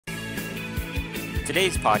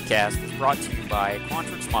Today's podcast is brought to you by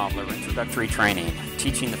Quantrix Modeler Introductory Training,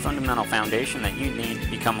 teaching the fundamental foundation that you need to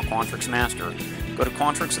become a Quantrix master. Go to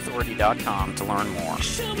quantrixauthority.com to learn more.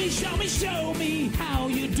 Show me how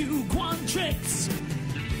you do Quantrix.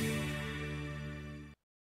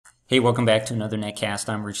 Hey, welcome back to another netcast.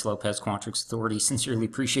 I'm Rich Lopez, Quantrix Authority. Sincerely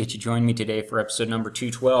appreciate you joining me today for episode number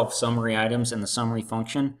 212, Summary Items and the Summary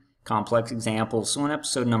Function, Complex Examples. So in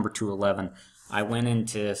episode number 211, I went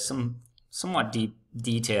into some somewhat deep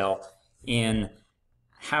detail in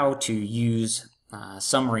how to use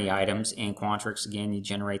summary items in Quantrix. Again, you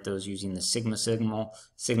generate those using the sigma signal,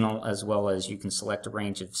 as well as you can select a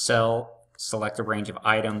range of select a range of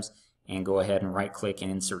items, and go ahead and right click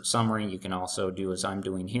and insert summary. You can also do as I'm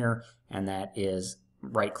doing here, and that is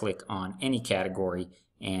right click on any category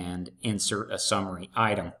and insert a summary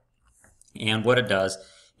item. And what it does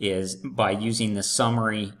is, by using the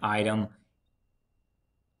summary item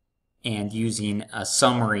and using a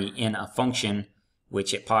summary in a function,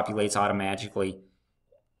 which it populates automatically,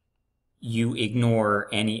 you ignore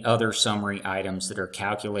any other summary items that are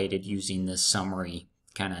calculated using this summary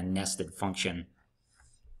kind of nested function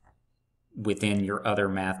within your other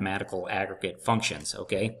mathematical aggregate functions.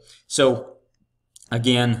 Okay, so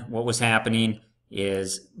again, what was happening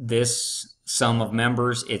is this sum of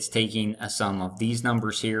members, it's taking a sum of these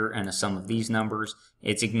numbers here and a sum of these numbers.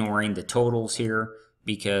 It's ignoring the totals here,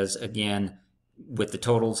 because again, with the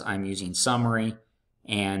totals I'm using summary,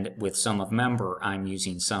 and with sum of member I'm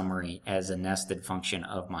using summary as a nested function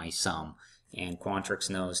of my sum. And Quantrix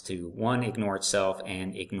knows to, one, ignore itself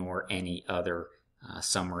and ignore any other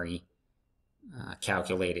summary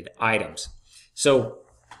calculated items. So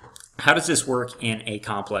how does this work in a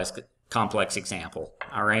complex example?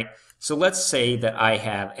 All right, so let's say that I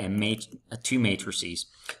have two matrices.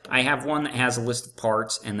 I have one that has a list of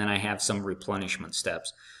parts, and then I have some replenishment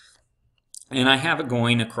steps. And I have it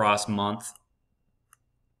going across month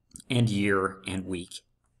and year and week.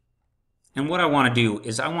 And what I want to do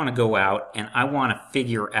is I want to go out and I want to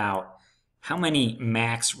figure out how many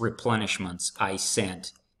max replenishments I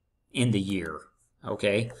sent in the year.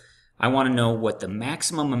 Okay? I want to know what the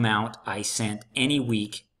maximum amount I sent any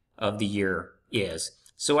week of the year is.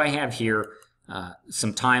 So I have here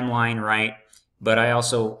some timeline, right? But I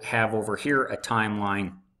also have over here a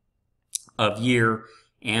timeline of year.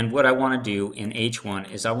 And what I want to do in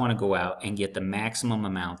H1 is I want to go out and get the maximum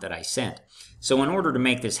amount that I sent. So in order to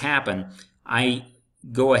make this happen, I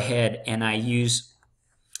go ahead and I use,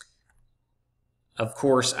 of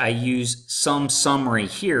course, I use some summary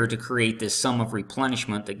here to create this sum of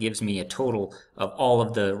replenishment that gives me a total of all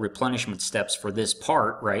of the replenishment steps for this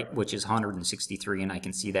part, right, which is 163, and I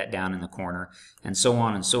can see that down in the corner, and so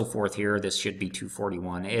on and so forth here. This should be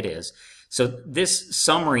 241. It is. So this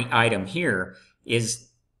summary item here is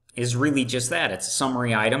really just that. It's a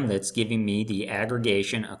summary item that's giving me the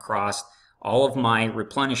aggregation across all of my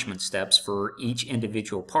replenishment steps for each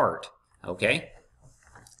individual part. Okay?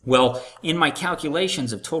 Well, in my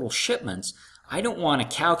calculations of total shipments, I don't want to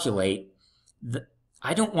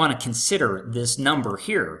consider this number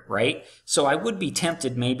here, right? So I would be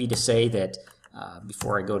tempted maybe to say that,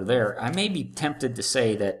 before I go to there, I may be tempted to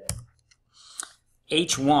say that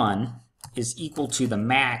H1 is equal to the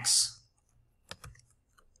max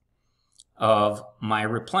of my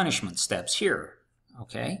replenishment steps here.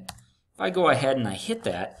 Okay? If I go ahead and I hit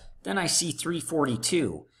that, then I see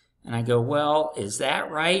 342. And I go, well, is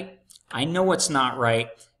that right? I know it's not right,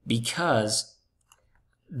 because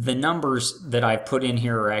the numbers that I've put in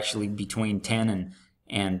here are actually between 10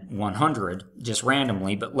 and 100, just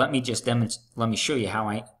randomly. But let me show you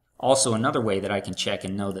how also another way that I can check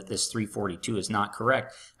and know that this 342 is not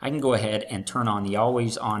correct. I can go ahead and turn on the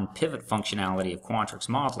always on pivot functionality of Quantrix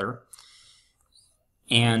Modeler.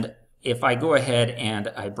 And if I go ahead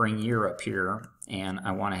and I bring year up here, and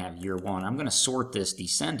I want to have year 1, I'm going to sort this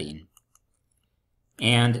descending.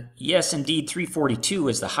 And yes, indeed, 342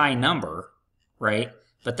 is the high number, right?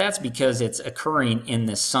 But that's because it's occurring in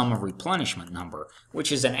this sum of replenishment number,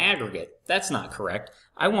 which is an aggregate. That's not correct.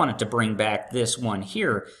 I wanted to bring back this one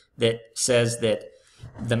here that says that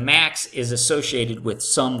the max is associated with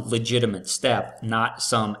some legitimate step, not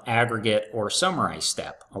some aggregate or summarized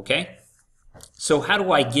step, okay? So how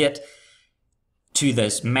do I get to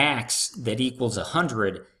this max that equals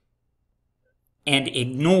 100 and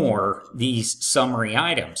ignore these summary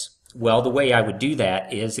items? Well, the way I would do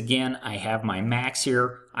that is, again, I have my max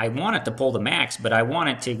here. I want it to pull the max, but I want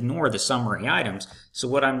it to ignore the summary items. So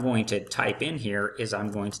what I'm going to type in here is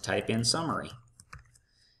I'm going to type in summary.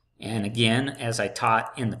 And again, as I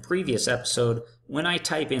taught in the previous episode, when I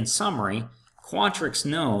type in summary, Quantrix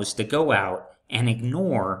knows to go out and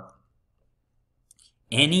ignore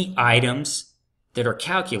any items that are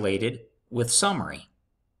calculated with summary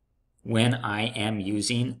when I am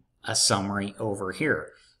using a summary over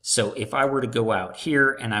here. So if I were to go out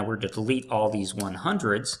here and I were to delete all these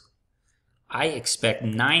 100s, I expect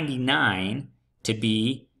 99 to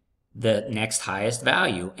be the next highest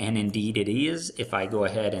value, and indeed it is. If I go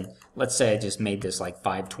ahead and let's say I just made this like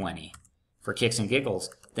 520 for kicks and giggles,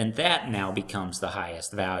 then that now becomes the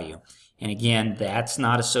highest value. And again, that's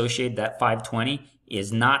not associated, that 520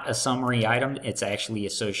 is not a summary item, it's actually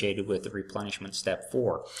associated with the replenishment step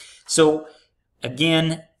 4. So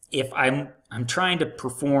again, if I'm trying to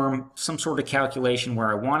perform some sort of calculation where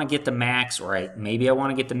I want to get the max, or maybe I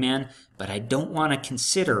want to get the min, but I don't want to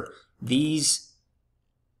consider these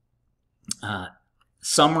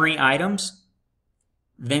summary items,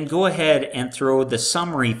 then go ahead and throw the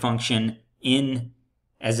summary function in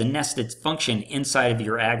as a nested function inside of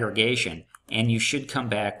your aggregation, and you should come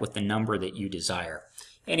back with the number that you desire.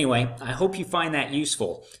 Anyway, I hope you find that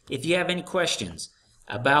useful. If you have any questions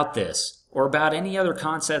about this or about any other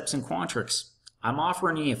concepts in Quantrix, I'm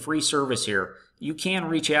offering you a free service here. You can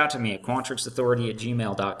reach out to me at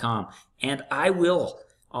quantrixauthority@gmail.com, and I will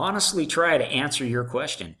honestly try to answer your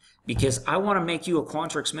question because I want to make you a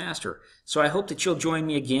Quantrix master. So I hope that you'll join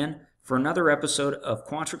me again for another episode of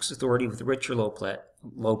Quantrix Authority with Richard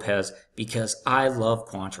Lopez, because I love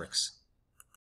Quantrix.